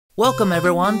Welcome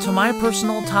everyone to my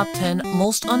personal top 10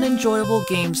 most unenjoyable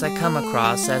games I come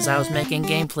across as I was making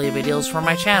gameplay videos for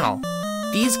my channel.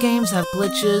 These games have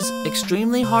glitches,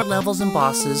 extremely hard levels and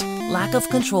bosses, lack of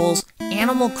controls,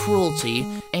 animal cruelty,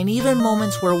 and even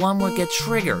moments where one would get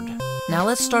triggered. Now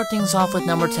let's start things off with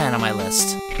number 10 on my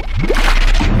list.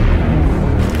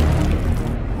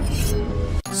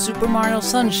 Super Mario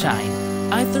Sunshine.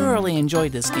 I thoroughly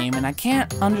enjoyed this game, and I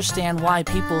can't understand why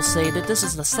people say that this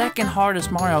is the second hardest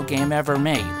Mario game ever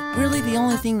made. Really, the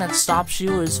only thing that stops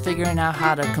you is figuring out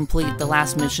how to complete the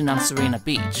last mission on Serena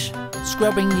Beach,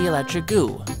 scrubbing the electric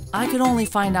goo. I could only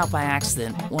find out by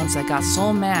accident once I got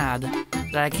so mad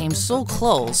that I came so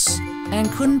close and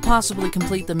couldn't possibly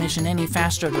complete the mission any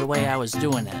faster the way I was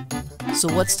doing it. So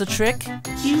what's the trick?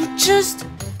 You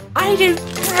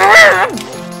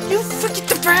forget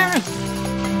the burn!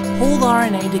 Hold R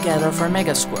and A together for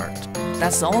Mega Squirt.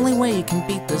 That's the only way you can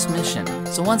beat this mission.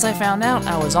 So once I found out,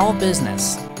 I was all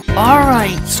business.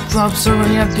 Alright, Scrub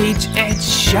Serena Beach, it's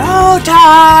showtime!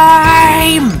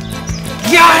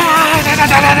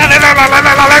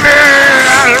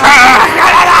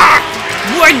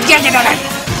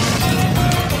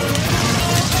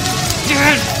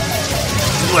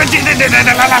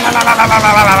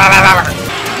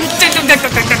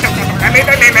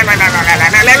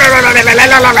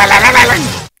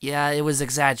 Yeah, it was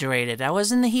exaggerated. I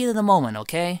was in the heat of the moment,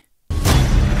 okay?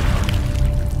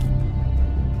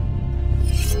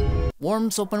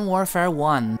 Worms Open Warfare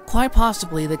 1. Quite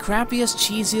possibly the crappiest,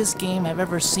 cheesiest game I've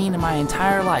ever seen in my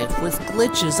entire life, with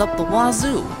glitches up the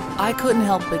wazoo. I couldn't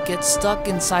help but get stuck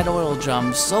inside oil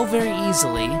drums so very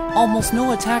easily, almost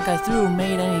no attack I threw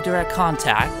made any direct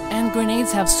contact, and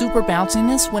grenades have super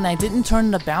bounciness when I didn't turn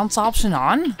the bounce option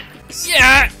on?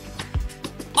 Yeah!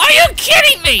 Are you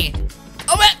kidding me?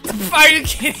 Are you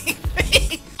kidding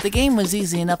me? The game was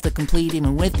easy enough to complete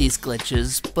even with these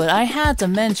glitches, but I had to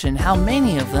mention how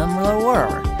many of them there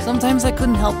were. Sometimes I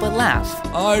couldn't help but laugh.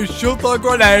 I shoot the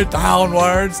grenade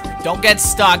downwards. Don't get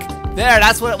stuck. There,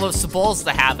 that's what was supposed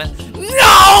to happen.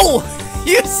 No!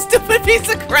 You stupid piece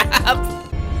of crap!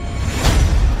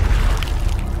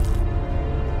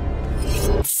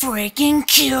 Freaking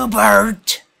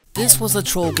Q*bert! This was a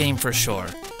troll game for sure.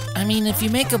 I mean, if you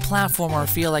make a platformer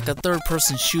feel like a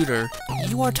third-person shooter,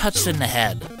 you are touched in the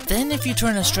head. Then if you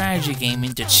turn a strategy game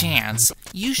into chance,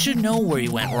 you should know where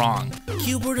you went wrong.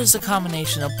 Q*bert is a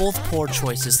combination of both poor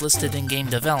choices listed in game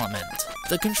development.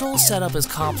 The control setup is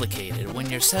complicated when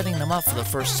you're setting them up for the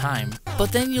first time,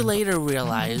 but then you later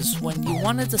realize when you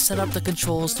wanted to set up the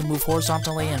controls to move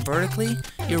horizontally and vertically,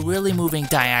 you're really moving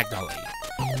diagonally.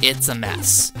 It's a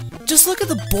mess. Just look at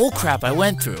the bullcrap I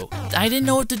went through. I didn't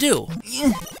know what to do.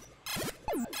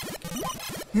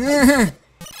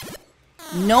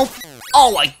 Nope.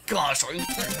 Oh my gosh, are you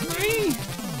kidding me?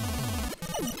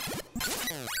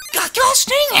 Gosh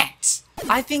dang it!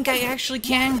 I think I actually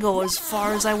can go as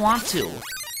far as I want to.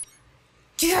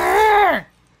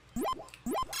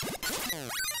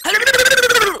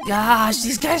 Gosh,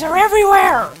 these guys are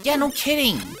everywhere! Yeah, no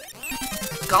kidding.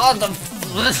 God, the...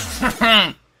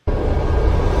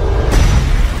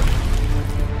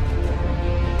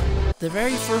 The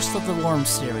very first of the Worms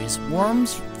series,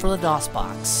 Worms for the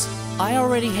DOSBox. I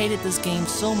already hated this game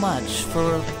so much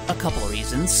for a couple of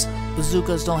reasons.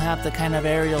 Bazookas don't have the kind of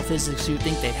aerial physics you'd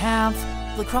think they'd have.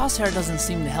 The crosshair doesn't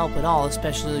seem to help at all,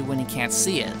 especially when you can't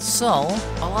see it. So,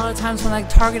 a lot of times when I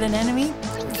target an enemy,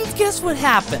 guess what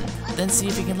happened? Then see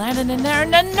if you can land it in there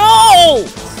and then no!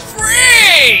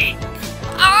 Freak!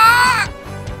 Ah!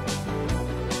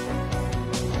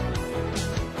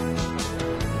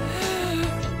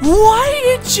 Why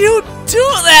did you do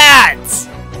that?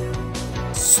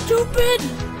 Stupid!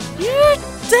 You're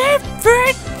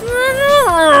different!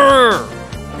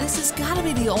 This has gotta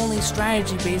be the only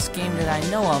strategy-based game that I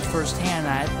know of firsthand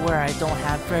where I don't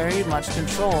have very much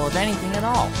control of anything at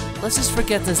all. Let's just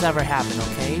forget this ever happened,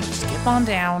 okay? Skip on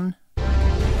down.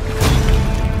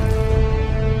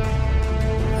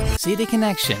 CD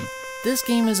Connection. This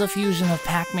game is a fusion of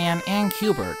Pac-Man and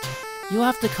Q*bert. You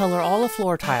have to color all the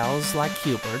floor tiles like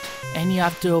Q*bert, and you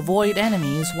have to avoid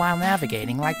enemies while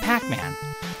navigating like Pac-Man.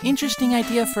 Interesting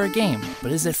idea for a game,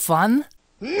 but is it fun?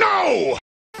 No!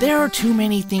 There are too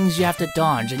many things you have to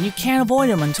dodge, and you can't avoid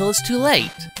them until it's too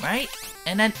late, right?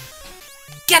 And then...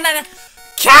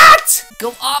 Cat!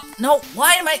 Go up! No,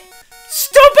 why am I...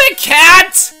 Stupid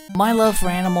cat! My love for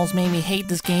animals made me hate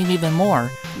this game even more.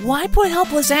 Why put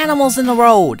helpless animals in the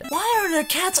road? Why are there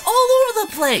cats all over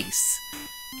the place?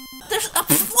 There's a...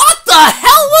 What the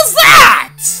hell was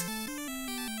that?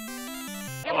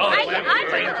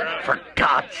 For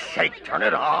God's sake, turn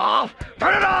it off!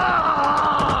 Turn it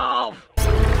off!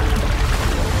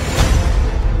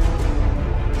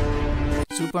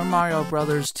 Super Mario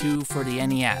Bros. 2 for the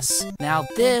NES. Now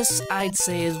this, I'd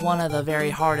say, is one of the very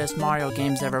hardest Mario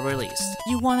games ever released.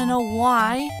 You wanna know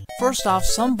why? First off,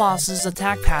 some bosses'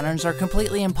 attack patterns are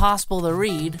completely impossible to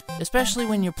read, especially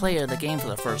when you play the game for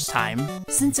the first time.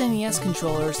 Since NES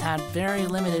controllers had very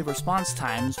limited response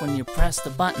times when you press the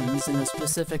buttons in a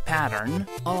specific pattern,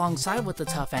 alongside with the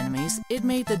tough enemies, it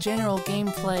made the general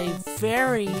gameplay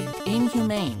very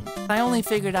inhumane. I only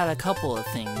figured out a couple of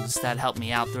things that helped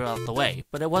me out throughout the way,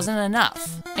 but it wasn't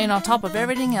enough. And on top of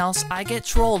everything else, I get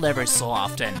trolled every so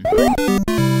often.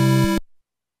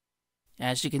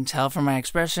 As you can tell from my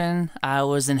expression, I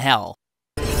was in hell.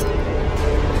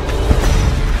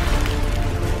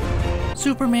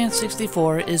 Superman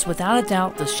 64 is without a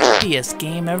doubt the shittiest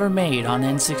game ever made on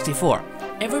N64.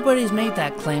 Everybody's made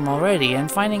that claim already,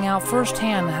 and finding out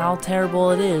firsthand how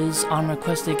terrible it is on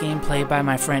requested gameplay by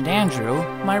my friend Andrew,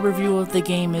 my review of the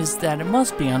game is that it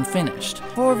must be unfinished,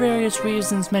 for various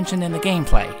reasons mentioned in the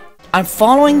gameplay. I'm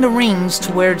following the rings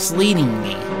to where it's leading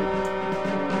me.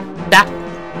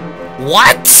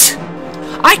 What?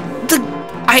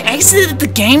 I exited the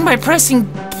game by pressing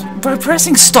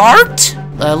start?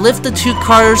 Lift the two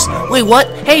cars. Wait, what?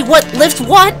 Hey, what? Lift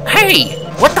what? Hey,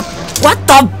 what the?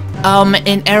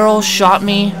 An arrow shot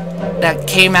me that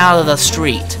came out of the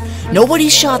street. Nobody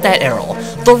shot that arrow.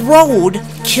 The road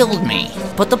killed me.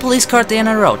 Put the police car at the end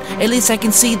of the road. At least I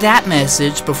can see that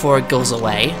message before it goes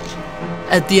away.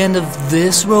 At the end of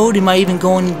this road, am I even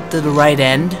going to the right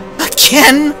end?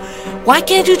 Again? Why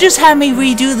can't you just have me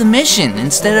redo the mission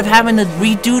instead of having to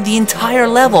redo the entire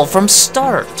level from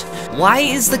start? Why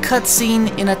is the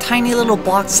cutscene in a tiny little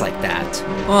box like that?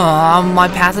 Oh, my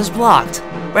path is blocked.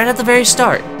 Right at the very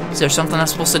start. Is there something I'm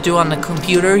supposed to do on the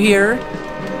computer here?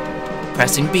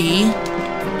 Pressing B.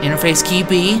 Interface key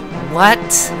B. What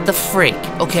the freak?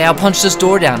 Okay, I'll punch this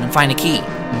door down and find a key.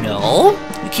 No?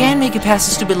 You can make it past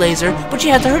the stupid laser, but you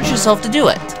have to hurt yourself to do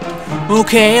it.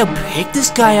 Okay, I'll pick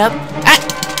this guy up.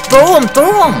 Throw him!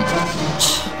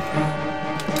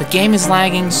 The game is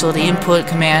lagging, so the input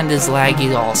command is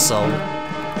laggy also.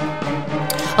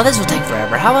 Oh, this will take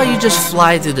forever. How about you just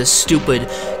fly through this stupid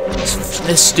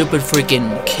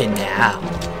freaking canal?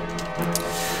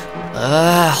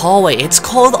 Hallway. It's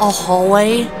called a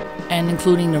hallway, and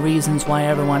including the reasons why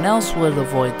everyone else would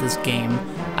avoid this game.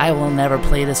 I will never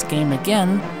play this game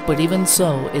again, but even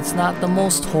so, it's not the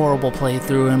most horrible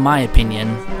playthrough in my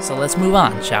opinion. So let's move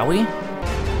on, shall we?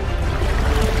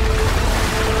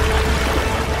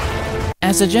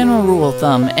 As a general rule of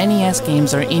thumb, NES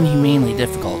games are inhumanely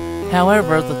difficult.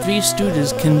 However, the Three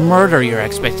Stooges can murder your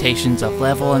expectations of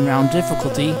level and round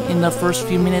difficulty in the first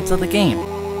few minutes of the game.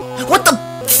 What the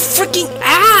freaking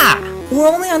We're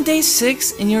only on day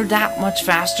 6 and you're that much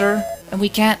faster, and we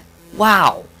can't.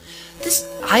 Wow.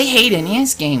 I hate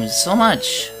NES games so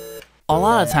much. A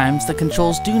lot of times, the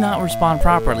controls do not respond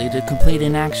properly to complete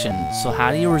an action, so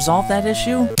how do you resolve that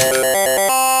issue?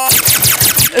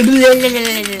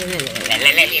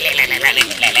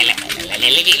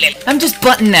 I'm just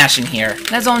button mashing here.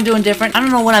 That's all I'm doing different. I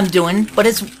don't know what I'm doing, but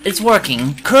it's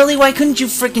working. Curly, why couldn't you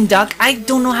freaking duck? I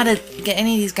don't know how to get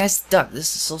any of these guys to duck.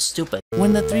 This is so stupid.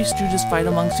 When the Three Stooges fight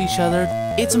amongst each other,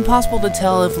 it's impossible to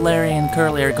tell if Larry and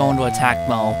Curly are going to attack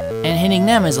Moe, and hitting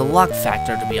them is a luck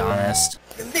factor, to be honest.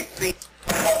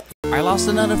 I lost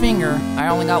another finger. I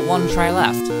only got one try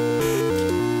left.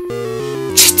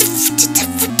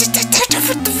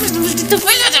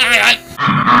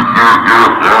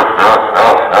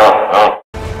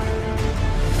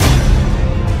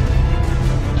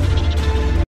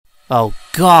 Oh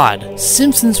god,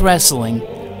 Simpsons Wrestling,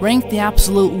 ranked the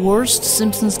absolute worst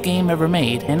Simpsons game ever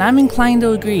made, and I'm inclined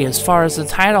to agree as far as the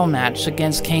title match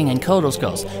against King and Kodos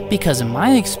goes, because in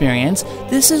my experience,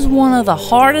 this is one of the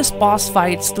hardest boss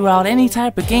fights throughout any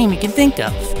type of game you can think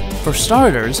of. For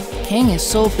starters, King is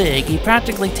so big he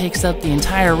practically takes up the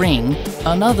entire ring.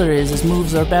 Another is his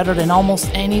moves are better than almost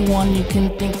anyone you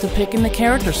can think to pick in the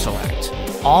character select.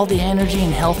 All the energy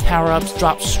and health power-ups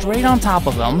drop straight on top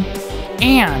of him,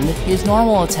 and his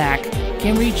normal attack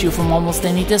can reach you from almost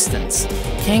any distance.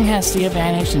 King has the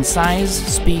advantage in size,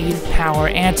 speed, power,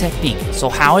 and technique, so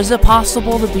how is it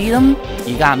possible to beat him?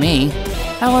 You got me.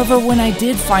 However, when I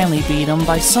did finally beat him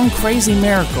by some crazy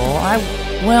miracle,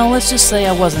 well, let's just say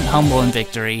I wasn't humble in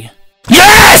victory.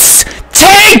 Yes!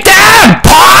 Take that,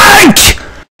 punk!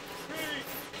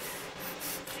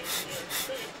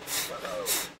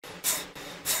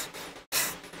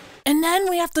 And then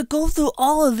we have to go through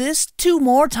all of this 2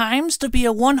 more times to be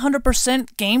a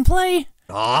 100% gameplay?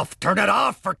 Turn it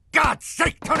off, for God's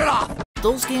sake, turn it off!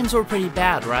 Those games were pretty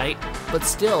bad, right? But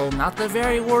still, not the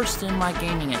very worst in my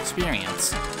gaming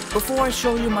experience. Before I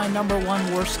show you my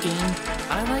 #1 worst game,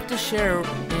 I'd like to share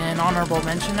an honorable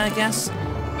mention, I guess.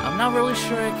 I'm not really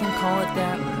sure I can call it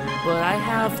that, but I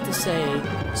have to say,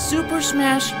 Super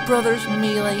Smash Bros.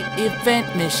 Melee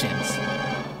event missions.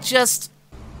 Just...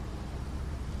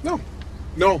 No.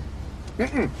 No.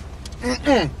 Mm-mm.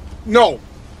 Mm-mm. No.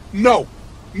 No.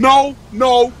 No.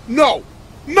 No. No.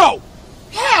 No.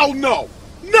 Hell no.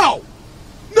 No.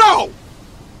 No.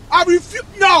 I refuse.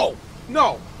 No.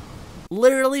 No.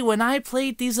 Literally, when I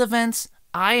played these events,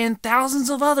 I and thousands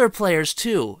of other players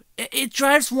too, it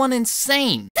drives one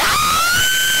insane.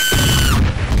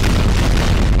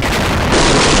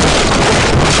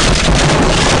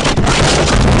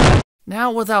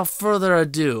 Now, without further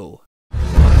ado,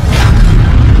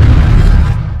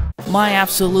 my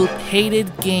absolute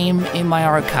hated game in my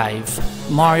archive,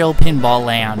 Mario Pinball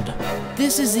Land.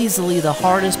 This is easily the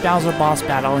hardest Bowser boss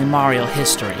battle in Mario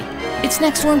history. It's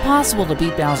next to impossible to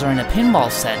beat Bowser in a pinball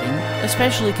setting,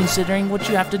 especially considering what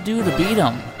you have to do to beat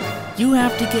him. You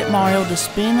have to get Mario to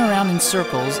spin around in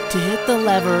circles to hit the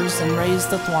levers and raise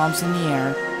the thwomps in the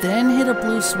air, then hit a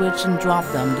blue switch and drop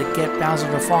them to get Bowser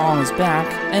to fall on his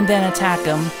back, and then attack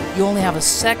him. You only have a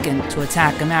second to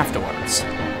attack him afterwards.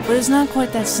 But it's not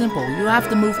quite that simple. You have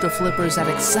to move the flippers at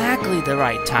exactly the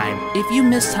right time. If you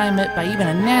mistime it by even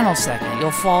a nanosecond,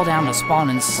 you'll fall down to spawn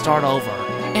and start over.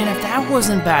 And if that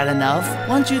wasn't bad enough,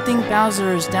 once you think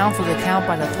Bowser is down for the count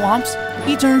by the thwomps,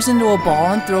 he turns into a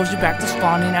ball and throws you back to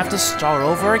spawn and you have to start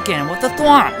over again with the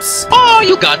thwomps. Oh,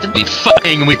 you got to be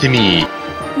fucking with me.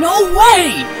 No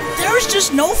way! There's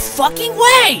just no fucking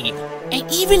way! And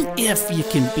even if you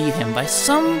can beat him by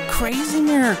some crazy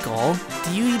miracle,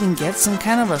 do you even get some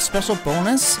kind of a special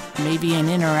bonus? Maybe an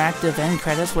interactive end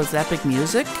credits with epic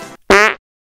music?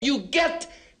 You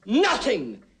get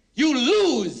nothing! You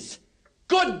lose!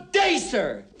 Good day,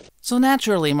 sir! So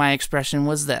naturally, my expression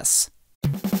was this.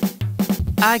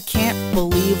 I can't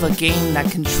believe a game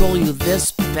that controls you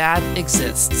this bad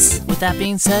exists. With that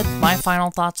being said, my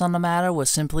final thoughts on the matter was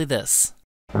simply this.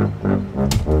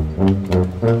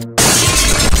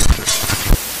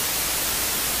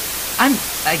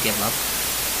 I give up.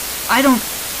 I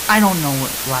don't know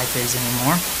what life is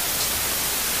anymore.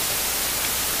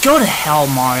 Go to hell,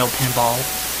 Mario Pinball.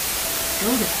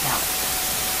 Go to hell.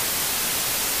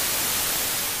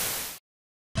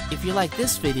 If you like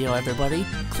this video, everybody,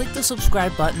 click the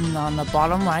subscribe button on the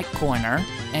bottom right corner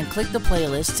and click the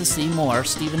playlist to see more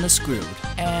Steven the Screwed.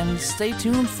 And stay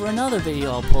tuned for another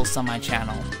video I'll post on my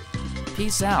channel.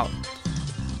 Peace out.